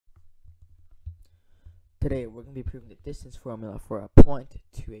Today we're going to be proving the distance formula for a point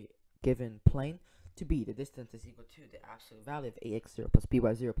to a given plane to be the distance is equal to the absolute value of ax0 plus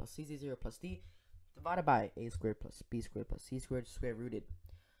by0 plus cz0 plus d divided by a squared plus b squared plus c squared square rooted,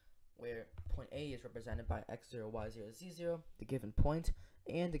 where point A is represented by x0, y0, z0, the given point,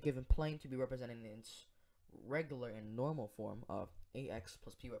 and the given plane to be represented in its regular and normal form of ax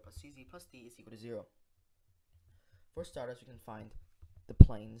plus by plus cz plus d is equal to 0. For starters, we can find the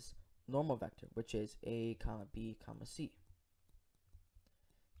plane's normal vector, which is a comma b comma c.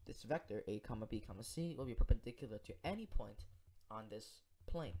 This vector a comma b comma c will be perpendicular to any point on this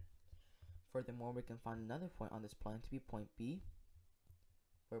plane. Furthermore, we can find another point on this plane to be point B,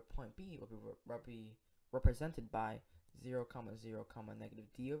 where point B will be represented by 0 comma 0 comma negative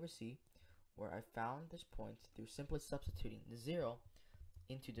d over c, where I found this point through simply substituting the 0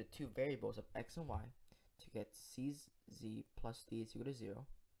 into the two variables of x and y to get cz plus d is equal to 0,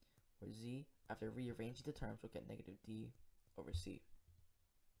 where z, after rearranging the terms, will get negative d over c.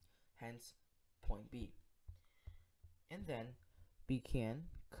 Hence, point B. And then we can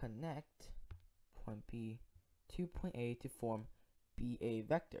connect point B to point A to form BA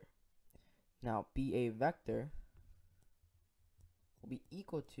vector. Now, BA vector will be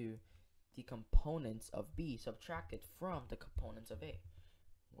equal to the components of B subtracted from the components of A,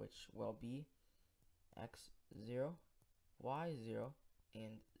 which will be x0, y0,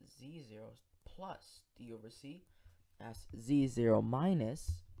 and z0 plus d over c, as z0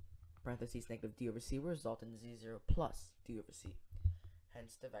 minus parentheses negative d over c will result in z0 plus d over c.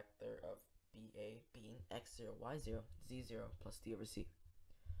 Hence the vector of BA being x0, y0, z0 plus d over c.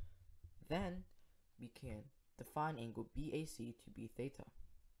 Then we can define angle BAC to be theta,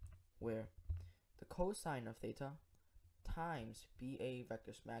 where the cosine of theta times BA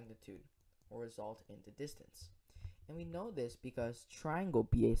vector's magnitude will result in the distance. And we know this because triangle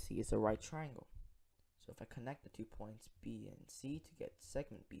BAC is a right triangle. So if I connect the 2 points B and C to get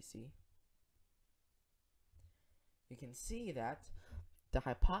segment BC, you can see that the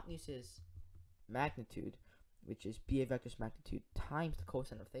hypotenuse magnitude, which is BA vector's magnitude times the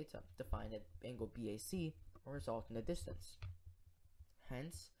cosine of theta, defined at angle BAC, will result in the distance.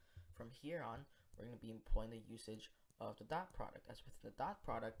 Hence, from here on, we're going to be employing the usage of the dot product, as within the dot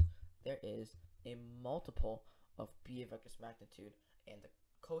product, there is a multiple of BA vector's magnitude and the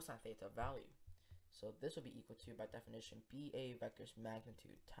cosine theta value. So this will be equal to, by definition, BA vector's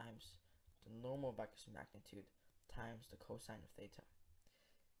magnitude times the normal vector's magnitude times the cosine of theta.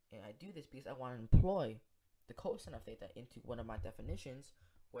 And I do this because I want to employ the cosine of theta into one of my definitions,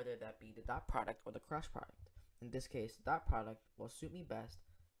 whether that be the dot product or the cross product. In this case, the dot product will suit me best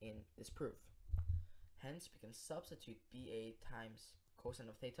in this proof. Hence, we can substitute BA times cosine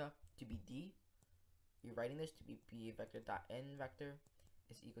of theta to be d, rewriting this to be BA vector dot n vector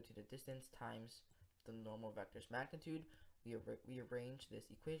is equal to the distance times the normal vector's magnitude. We rearrange this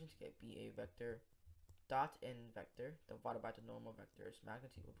equation to get BA vector dot n vector divided by the normal vector's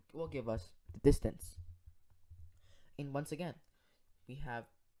magnitude will give us the distance. And once again, we have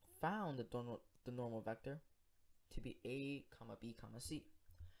found the normal vector to be a comma b comma c.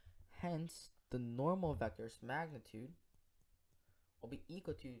 Hence, the normal vector's magnitude will be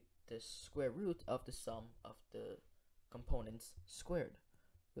equal to the square root of the sum of the components squared,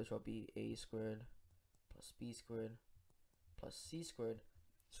 which will be a squared plus b squared plus c squared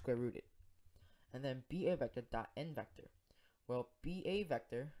square rooted. And then BA vector dot n vector. Well, BA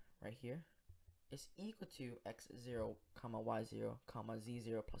vector right here is equal to x0 comma y0 comma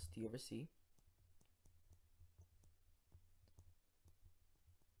z0 plus d over c.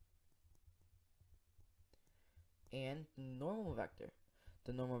 And the normal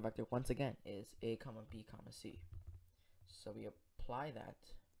vector once again is a comma b comma c. So we apply that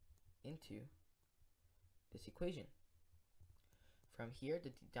into this equation. From here,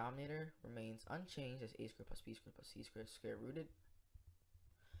 the denominator remains unchanged as a squared plus b squared plus c squared square rooted.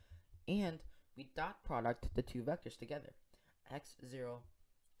 And we dot product the two vectors together. x0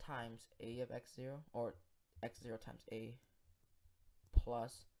 times a of x0, or x0 times a,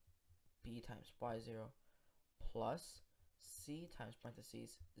 plus b times y0, plus c times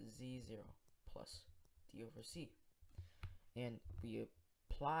parentheses z0 plus d over c. And we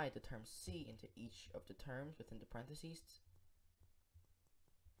apply the term c into each of the terms within the parentheses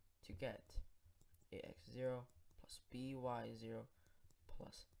to get ax0 plus by0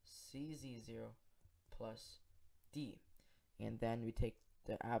 plus cz0 plus d. And then we take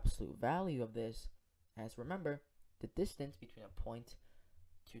the absolute value of this, as remember, the distance between a point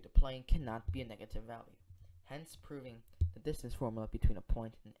to the plane cannot be a negative value, hence proving the distance formula between a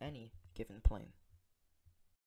point and any given plane.